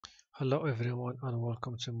Hello everyone and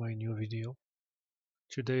welcome to my new video.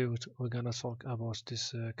 Today we're gonna talk about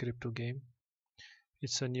this crypto game.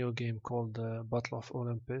 It's a new game called Battle of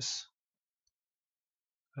Olympus.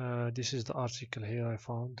 This is the article here I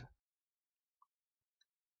found.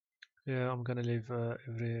 Yeah, I'm gonna leave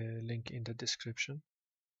every link in the description.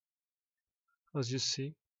 As you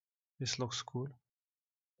see, this looks cool.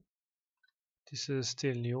 This is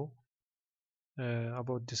still new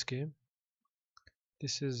about this game.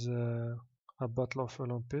 This is a Battle of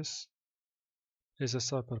Olympus. It's a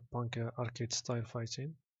cyberpunk arcade style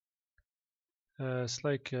fighting. It's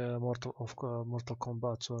like Mortal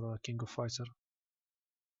Kombat or King of Fighter,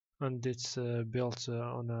 and it's built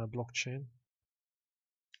on a blockchain.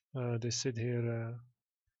 They said here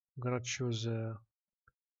I'm gonna choose to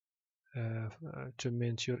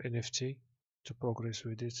mint your NFT to progress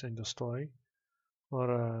with it in the story,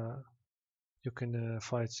 or you can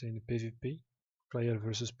fight in PvP, player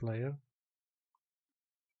versus player.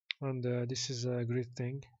 And this is a great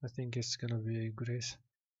thing. I think it's gonna be great.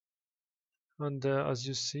 And as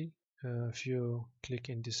you see, if you click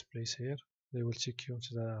in this place here, they will take you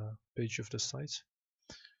to the page of the site.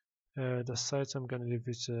 The site I'm gonna leave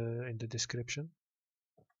it in the description.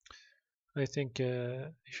 I think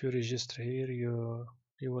if you register here, you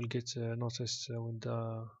will get noticed when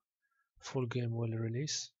the full game will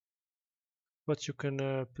release. But you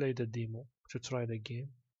can play the demo to try the game.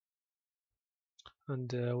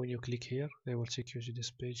 And when you click here, they will take you to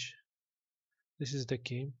this page. This is the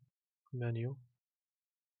game menu,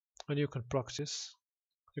 and you can practice.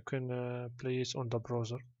 You can play it on the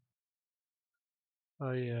browser.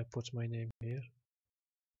 I put my name here.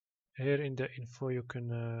 Here in the info you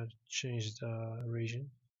can change the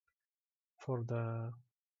region for the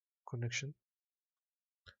connection.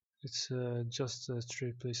 It's just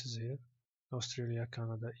 3 places here: Australia,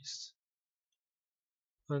 Canada, East.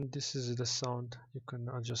 And this is the sound. You can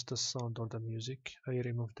adjust the sound or the music. I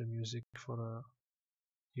remove the music for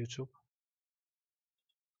YouTube.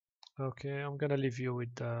 Okay, I'm gonna leave you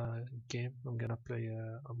with the game. I'm gonna play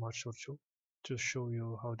a match or two to show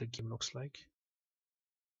you how the game looks like.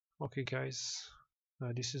 Okay guys,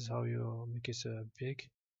 this is how you make it big.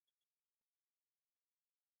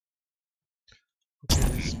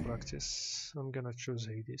 Okay, let's practice. I'm gonna choose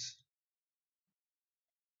Hades,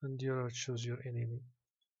 and you choose your enemy.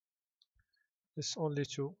 It's only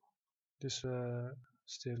 2. This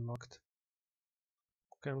still locked.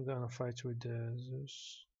 Okay, I'm gonna fight with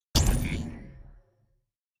Zeus.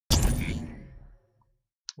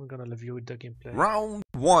 I'm gonna leave you with the gameplay. Round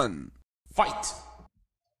 1, fight!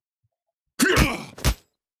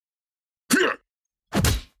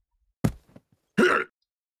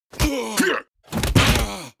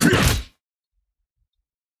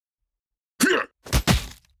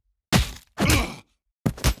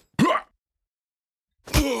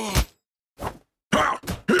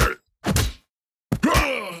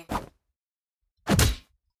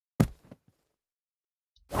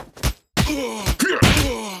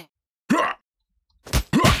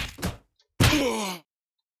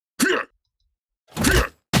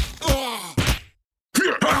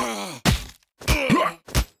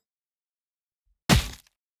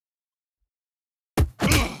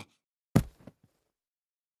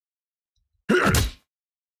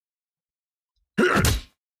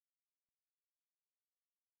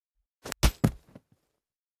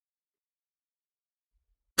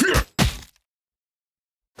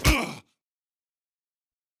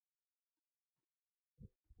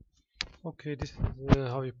 Okay, this is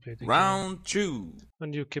how you play the Round game. 2.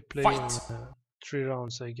 And you keep playing Fight. 3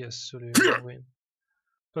 rounds, I guess, so you will win.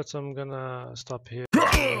 But I'm gonna stop here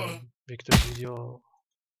to make the video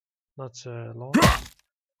not long.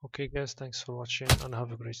 Okay guys, thanks for watching and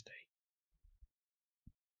have a great day.